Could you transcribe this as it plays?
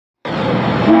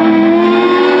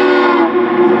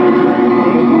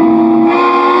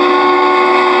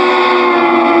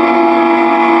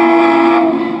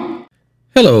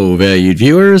Hello, valued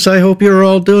viewers. I hope you're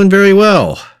all doing very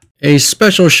well. A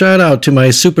special shout out to my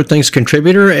Super Thanks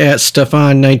contributor at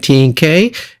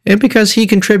Stefan19K, and because he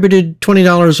contributed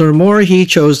 $20 or more, he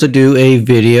chose to do a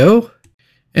video.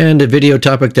 And the video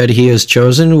topic that he has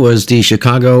chosen was the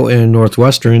Chicago and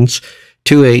Northwestern's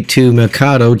 282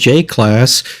 Mikado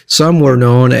J-Class, some were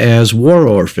known as War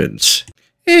Orphans.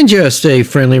 And just a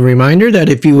friendly reminder that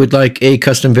if you would like a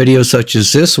custom video such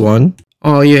as this one,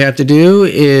 all you have to do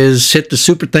is hit the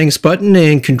Super Thanks button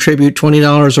and contribute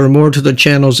 $20 or more to the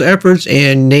channel's efforts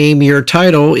and name your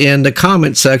title in the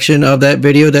comment section of that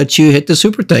video that you hit the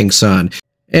Super Thanks on.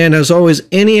 And as always,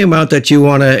 any amount that you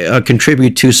want to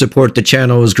contribute to support the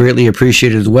channel is greatly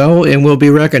appreciated as well and will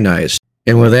be recognized.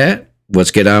 And with that,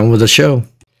 let's get on with the show.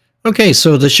 Okay,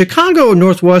 so the Chicago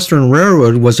Northwestern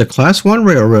Railroad was a Class 1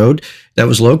 railroad that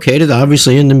was located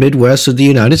obviously in the Midwest of the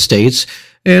United States,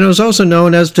 and it was also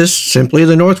known as just simply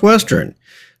the Northwestern.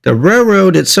 The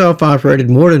railroad itself operated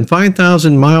more than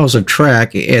 5,000 miles of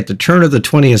track at the turn of the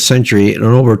 20th century and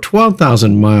over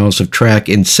 12,000 miles of track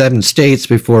in 7 states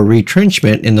before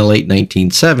retrenchment in the late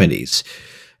 1970s.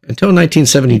 Until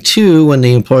 1972, when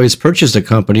the employees purchased the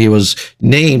company, it was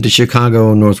named the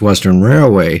Chicago Northwestern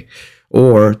Railway,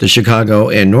 or the Chicago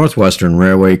and Northwestern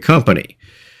Railway Company.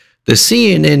 The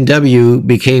C&NW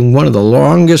became one of the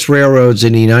longest railroads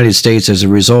in the United States as a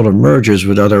result of mergers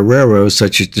with other railroads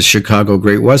such as the Chicago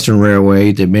Great Western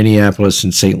Railway, the Minneapolis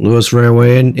and St. Louis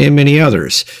Railway, and many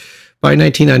others. By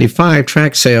 1995,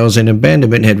 track sales and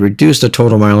abandonment had reduced the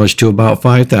total mileage to about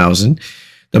 5,000.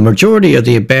 The majority of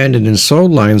the abandoned and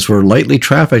sold lines were lightly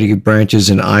trafficked branches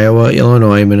in Iowa,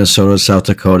 Illinois, Minnesota, South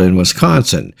Dakota, and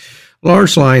Wisconsin.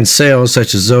 Large line sales,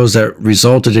 such as those that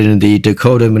resulted in the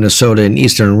Dakota, Minnesota, and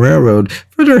Eastern Railroad,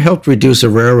 further helped reduce the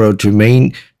railroad to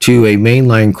a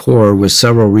mainline core with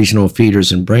several regional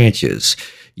feeders and branches.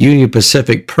 Union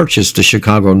Pacific purchased the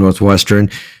Chicago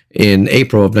Northwestern in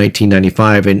April of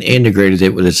 1995 and integrated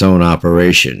it with its own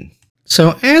operation.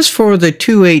 So as for the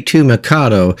 282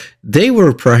 Mikado, they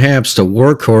were perhaps the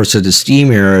workhorse of the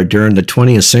steam era during the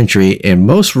 20th century, and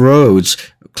most roads,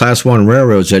 Class 1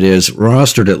 railroads that is,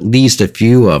 rostered at least a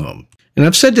few of them. And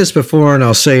I've said this before and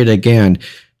I'll say it again.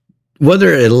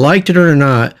 Whether it liked it or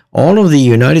not, all of the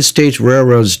United States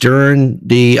railroads during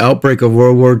the outbreak of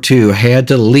World War II had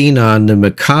to lean on the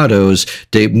Mikados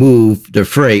to move the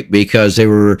freight because they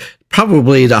were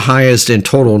probably the highest in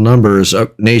total numbers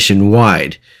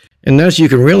nationwide. And as you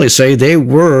can really say, they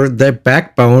were the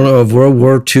backbone of World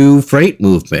War II freight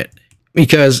movement.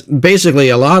 Because basically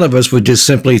a lot of us would just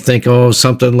simply think, oh,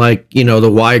 something like, you know, the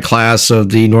Y class of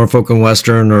the Norfolk and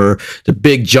Western or the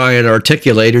big giant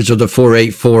articulators or the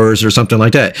 484s or something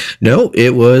like that. No,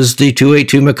 it was the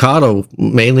 282 Mikado,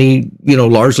 mainly, you know,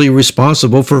 largely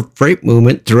responsible for freight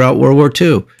movement throughout World War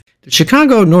II. The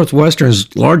Chicago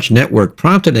Northwestern's large network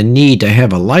prompted a need to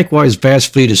have a likewise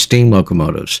vast fleet of steam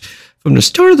locomotives. From the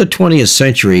start of the 20th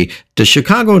century, the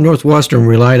Chicago Northwestern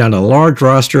relied on a large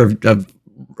roster of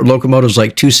locomotives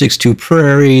like 262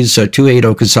 Prairies,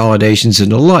 280 Consolidations,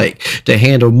 and the like to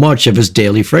handle much of its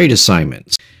daily freight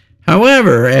assignments.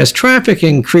 However, as traffic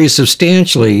increased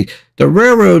substantially, the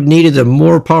railroad needed a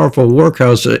more powerful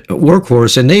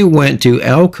workhorse, and they went to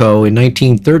Alco in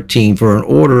 1913 for an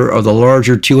order of the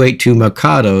larger 282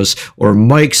 Mikados, or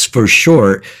Mikes for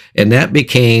short, and that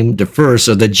became the first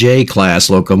of the J-class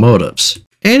locomotives.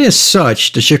 And as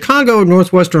such, the Chicago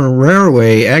Northwestern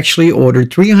Railway actually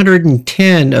ordered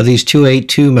 310 of these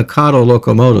 282 Mikado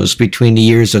locomotives between the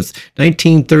years of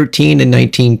 1913 and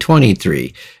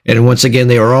 1923. And once again,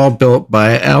 they were all built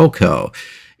by Alco.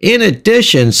 In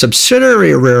addition,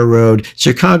 subsidiary railroad,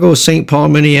 Chicago, St. Paul,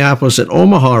 Minneapolis, and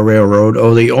Omaha Railroad,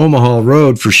 or the Omaha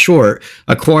Road for short,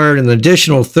 acquired an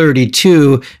additional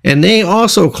 32, and they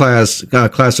also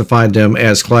classified them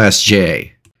as Class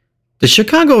J. The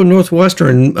Chicago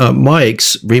Northwestern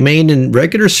Mikes remained in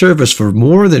regular service for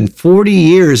more than 40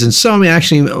 years, and some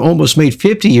actually almost made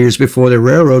 50 years before the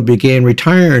railroad began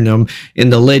retiring them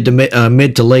in the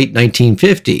mid to late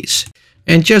 1950s.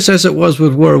 And just as it was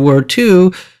with World War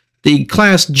II, the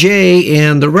Class J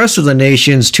and the rest of the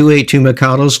nation's 282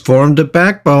 Mikados formed the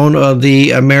backbone of the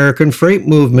American freight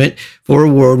movement for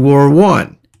World War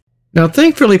I. Now,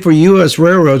 thankfully for U.S.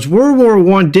 railroads, World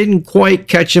War I didn't quite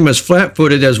catch them as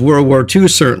flat-footed as World War II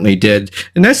certainly did.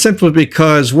 And that's simply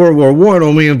because World War I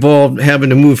only involved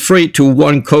having to move freight to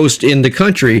one coast in the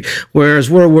country, whereas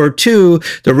World War II,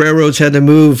 the railroads had to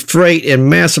move freight in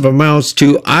massive amounts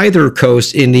to either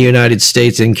coast in the United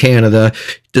States and Canada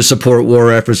to support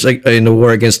war efforts in the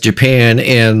war against Japan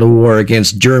and the war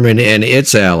against Germany and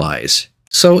its allies.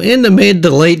 So in the mid to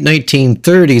late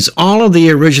 1930s, all of the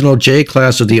original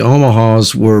J-Class of the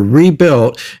Omahas were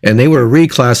rebuilt and they were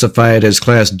reclassified as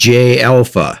Class J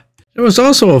Alpha. There was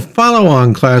also a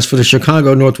follow-on class for the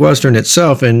Chicago Northwestern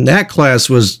itself, and that class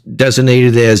was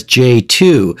designated as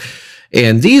J2.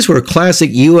 And these were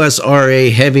classic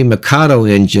USRA heavy Mikado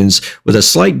engines with a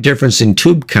slight difference in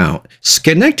tube count.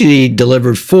 Schenectady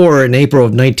delivered 4 in April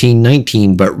of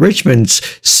 1919, but Richmond's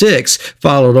 6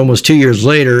 followed almost 2 years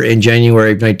later in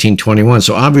January of 1921.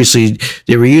 So obviously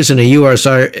they were using a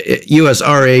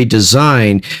USRA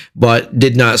design, but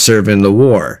did not serve in the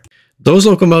war. Those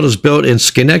locomotives built in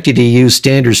Schenectady used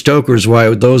standard stokers,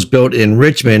 while those built in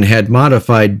Richmond had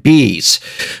modified Bs.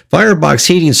 Firebox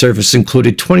heating surface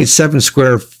included 27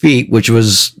 square feet, which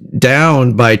was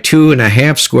down by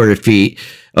 2.5 square feet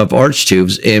of arch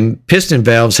tubes, and piston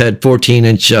valves had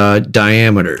 14-inch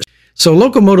diameters. So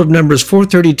locomotive numbers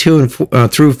 432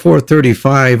 through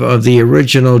 435 of the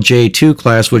original J2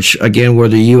 class, which again were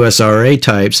the USRA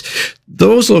types,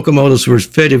 those locomotives were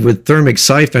fitted with thermic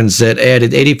siphons that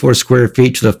added 84 square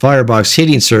feet to the firebox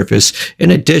heating surface,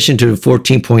 in addition to the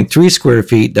 14.3 square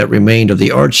feet that remained of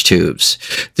the arch tubes.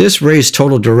 This raised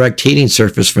total direct heating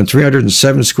surface from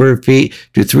 307 square feet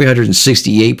to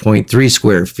 368.3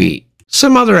 square feet.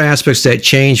 Some other aspects that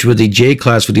changed with the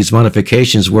J-Class with these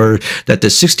modifications were that the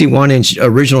 61-inch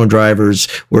original drivers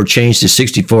were changed to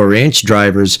 64-inch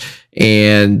drivers,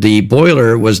 and the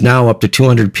boiler was now up to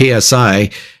 200 psi,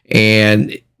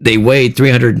 and they weighed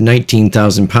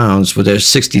 319,000 pounds with a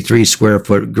 63 square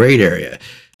foot grade area.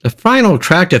 The final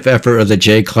tractive effort of the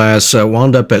J-Class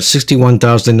wound up at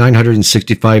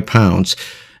 61,965 pounds.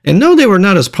 And though they were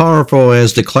not as powerful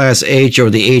as the Class H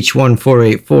or the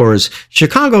H1484s,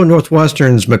 Chicago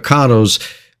Northwestern's Mikados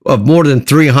of more than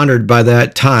 300 by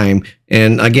that time,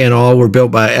 and again, all were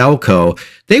built by Alco,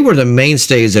 they were the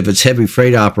mainstays of its heavy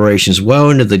freight operations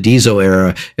well into the diesel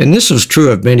era, and this was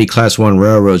true of many Class 1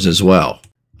 railroads as well.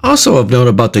 Also of note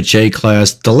about the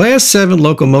J-Class, the last 7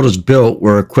 locomotives built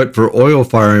were equipped for oil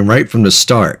firing right from the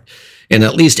start, and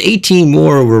at least 18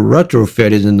 more were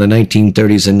retrofitted in the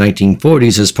 1930s and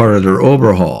 1940s as part of their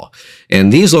overhaul,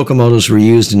 and these locomotives were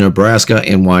used in Nebraska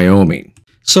and Wyoming.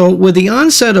 So with the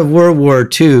onset of World War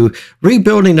II,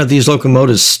 rebuilding of these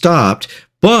locomotives stopped,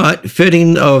 but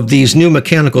fitting of these new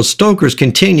mechanical stokers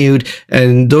continued,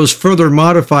 and those further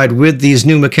modified with these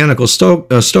new mechanical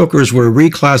stokers were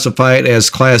reclassified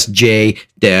as Class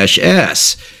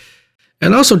J-S.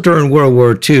 And also during World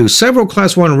War II, several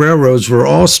Class 1 railroads were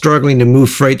all struggling to move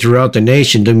freight throughout the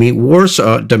nation to meet war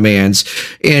demands.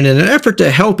 And in an effort to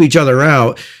help each other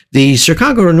out, the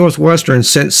Chicago Northwestern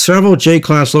sent several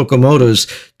J-Class locomotives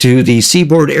to the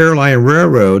Seaboard Airline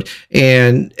Railroad.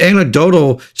 And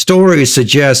anecdotal stories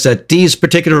suggest that these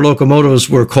particular locomotives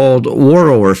were called War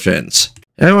Orphans.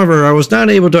 However, I was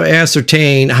not able to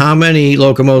ascertain how many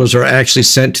locomotives are actually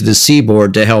sent to the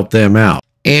Seaboard to help them out.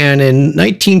 And in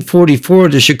 1944,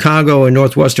 the Chicago and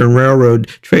Northwestern Railroad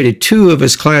traded 2 of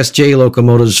its Class J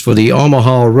locomotives for the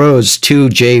Omaha Road's 2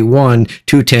 J1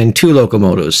 210-2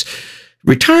 locomotives.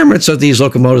 Retirements of these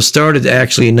locomotives started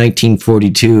actually in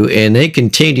 1942, and they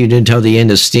continued until the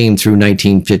end of steam through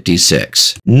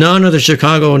 1956. None of the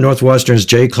Chicago and Northwestern's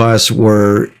J-Class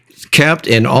were kept,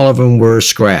 and all of them were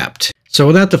scrapped. So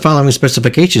with that, the following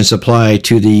specifications apply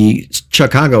to the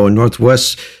Chicago and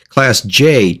Northwest Class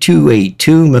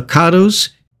J282 Mikados,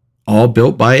 all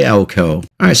built by Alco.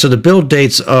 All right, so the build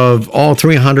dates of all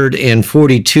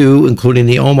 342, including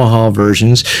the Omaha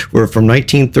versions, were from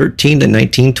 1913 to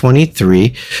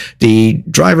 1923. The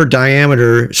driver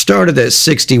diameter started at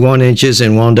 61 inches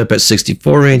and wound up at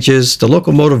 64 inches. The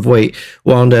locomotive weight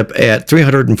wound up at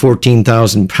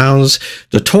 314,000 pounds.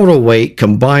 The total weight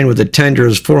combined with the tender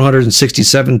is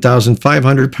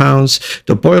 467,500 pounds.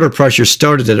 The boiler pressure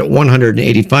started at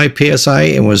 185 psi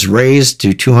and was raised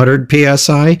to 200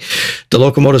 psi. The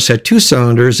locomotives had 2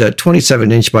 cylinders at 27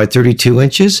 inch by 32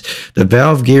 inches. The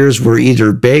valve gears were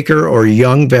either Baker or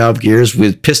Young valve gears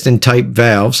with piston type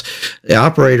valves. The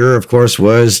operator, of course,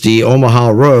 was the Omaha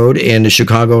Road and the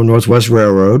Chicago Northwest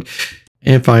Railroad.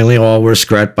 And finally, all were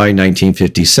scrapped by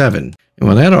 1957. And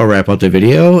with that, I'll wrap up the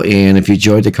video. And if you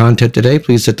enjoyed the content today,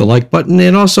 please hit the like button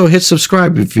and also hit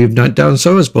subscribe if you've not done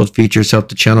so, as both features help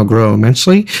the channel grow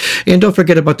immensely. And don't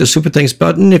forget about the Super Thanks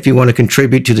button if you want to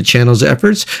contribute to the channel's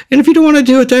efforts. And if you don't want to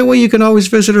do it that way, you can always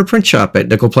visit our print shop at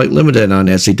Nickel Plate Limited on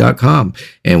Etsy.com.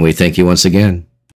 And we thank you once again.